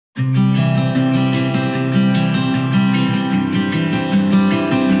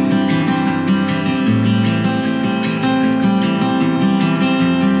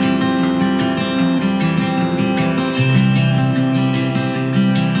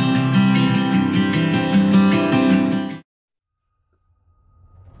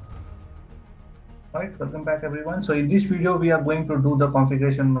Right, welcome back everyone. So in this video, we are going to do the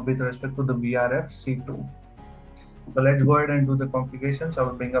configuration with respect to the VRF C2. So let's go ahead and do the configuration. So I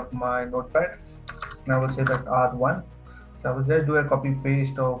will bring up my notepad and I will say that R1. So I will just do a copy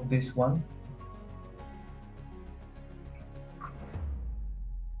paste of this one.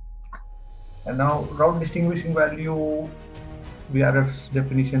 And now route distinguishing value, VRF's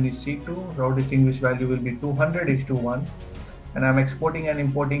definition is C2. Route distinguished value will be 200:1. And I'm exporting and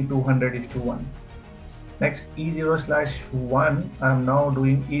importing 200:1. Next, E0/1, I'm now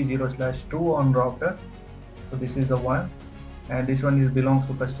doing E0/2 on router. So this is the one, and this one belongs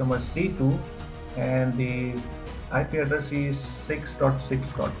to customer C2, and the IP address is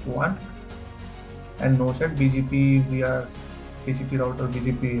 6.6.1, and no set BGP, we are BGP router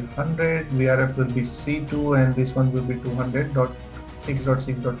BGP 100, VRF will be C2, and this one will be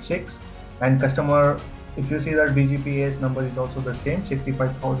 200.6.6.6, and customer, if you see that BGP number is also the same,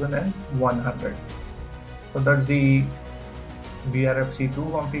 65,100. So that's the VRF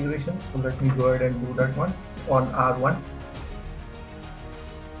C2 configuration. So let me go ahead and do that one on R1.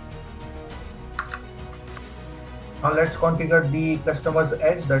 Now let's configure the customer's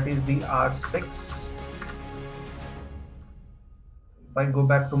edge, that is the R6. If I go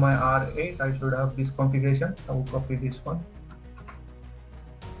back to my R8, I should have this configuration. I will copy this one.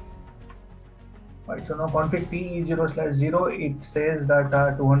 Right, so now config PE0/0, it says that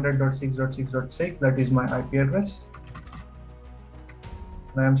 200.6.6.6, that is my IP address.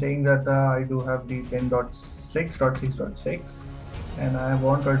 And I am saying that I do have the 10.6.6.6, and I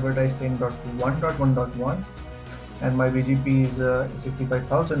want to advertise 10.1.1.1, and my BGP is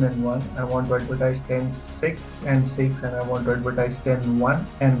 65,001. I want to advertise 10.6 and 6, and I want to advertise 10.1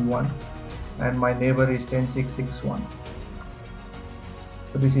 and 1, and my neighbor is 10.6.6.1.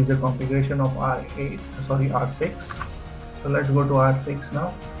 So this is the configuration of R6. So let's go to R6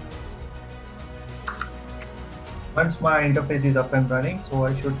 now. Once my interface is up and running, so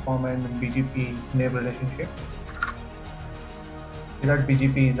I should form a BGP neighbor relationship. That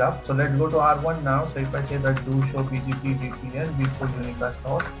BGP is up. So let's go to R1 now. So if I say that do show BGP VPN before unicast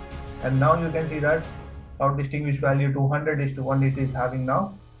all, and now you can see that route distinguished value 200:1, it is having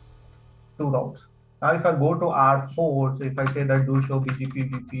now two routes. Now if I go to R4, so if I say that do show BGP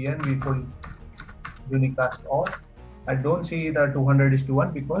VPN before unicast all, I don't see the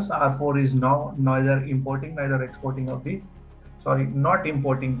 200:1 because R4 is now neither importing neither exporting of the, not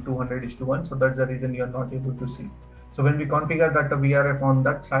importing 200:1. So that's the reason you are not able to see. So when we configure that VRF on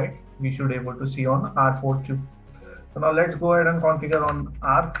that side, we should be able to see on R4 too. So now let's go ahead and configure on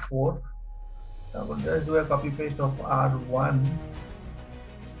R4. I will just do a copy paste of R1.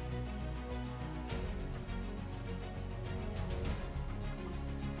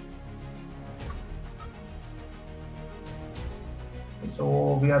 So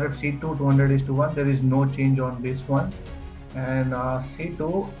VRF C2 200:1, there is no change on this one, and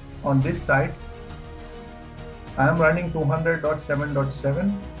C2 on this side, I am running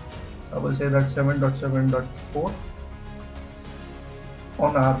 200.7.7. I will say that 7.7.4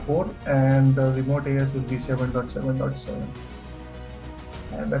 on R4, and the remote AS will be 7.7.7.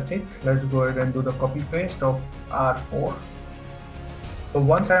 And that's it. Let's go ahead and do the copy paste of R4. So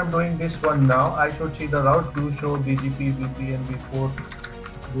once I am doing this one now, I should see the route do show BGP VPN before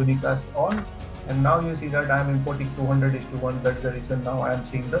unicast all, and now you see that I am importing 200:1. That's the reason now I am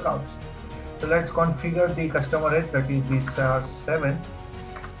seeing the routes. So let's configure the customer edge, that is this R7.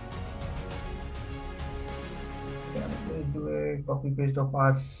 Let's do a copy paste of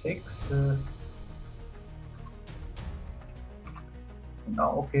R6. Now,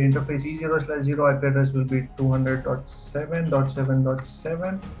 okay, interface E0/0, IP address will be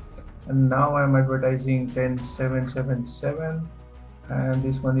 200.7.7.7, and now I'm advertising 10.7.7.7, and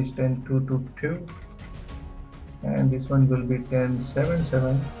this one is 10.2.2.2, and this one will be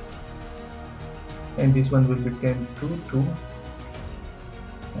 10.7.7, and this one will be 10.2.2,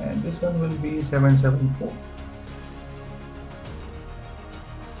 and this one will be 7.7.4.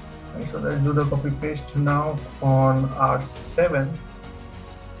 Okay, so let's do the copy paste now on R7.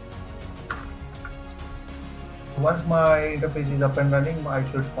 Once my interface is up and running, I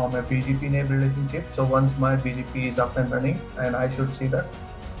should form a BGP neighbor relationship. So once my BGP is up and running, and I should see that.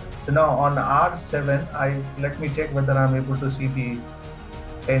 So now on R7, let me check whether I'm able to see the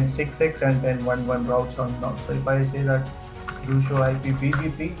 10.6.6 and 10.1.1 routes or not. So if I say that do show IP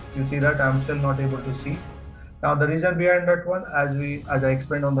BGP, you see that I'm still not able to see. Now the reason behind that one, as I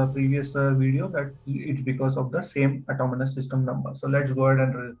explained on the previous video, that it's because of the same autonomous system number. So let's go ahead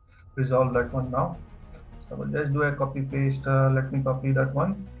and resolve that one now. So we'll just do a copy paste. Let me copy that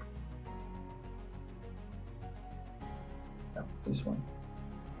one. Yeah, this one.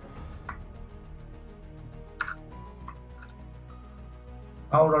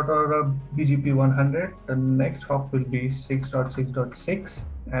 Now router BGP 100, the next hop will be 6.6.6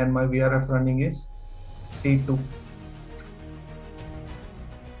 and my VRF running is C2.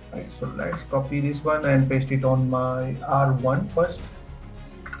 Right, so let's copy this one and paste it on my R1 first.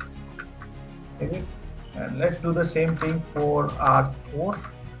 Okay. And let's do the same thing for R4,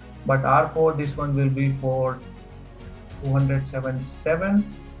 but R4 this one will be for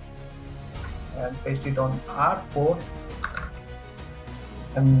 277 and paste it on R4.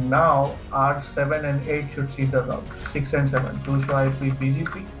 And now R7 and 8 should see the route. 6 and 7 to show IP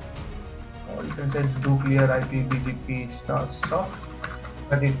BGP, or you can say do clear IP BGP start stop,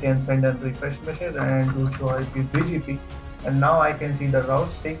 but it can send a refresh message and do show IP BGP. And now I can see the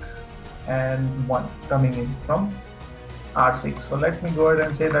route 6 and 1 coming in from R6. So let me go ahead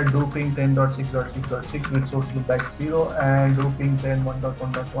and say that do ping 10.6.6.6 with source loopback 0 and do ping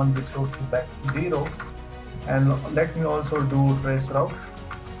 10.1.1.1 with source loopback 0. And let me also do trace route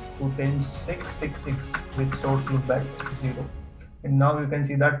to 10.6.6.6 with source loopback 0. And now you can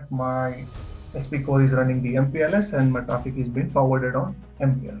see that my SP core is running the Mpls and my traffic is being forwarded on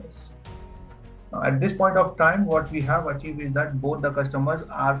Mpls. Now, at this point of time, what we have achieved is that both the customers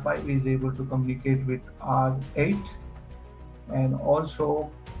R5 is able to communicate with R8 and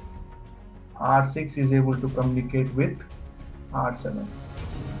also R6 is able to communicate with R7.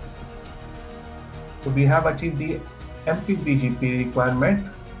 So we have achieved the Mp-Bgp requirement.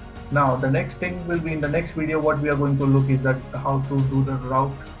 Now the next thing will be in the next video. What we are going to look is that how to do the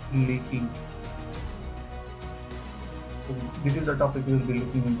route leaking. So this is the topic we will be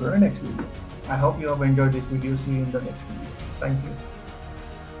looking into the next video. I hope you have enjoyed this video. See you in the next video. Thank you.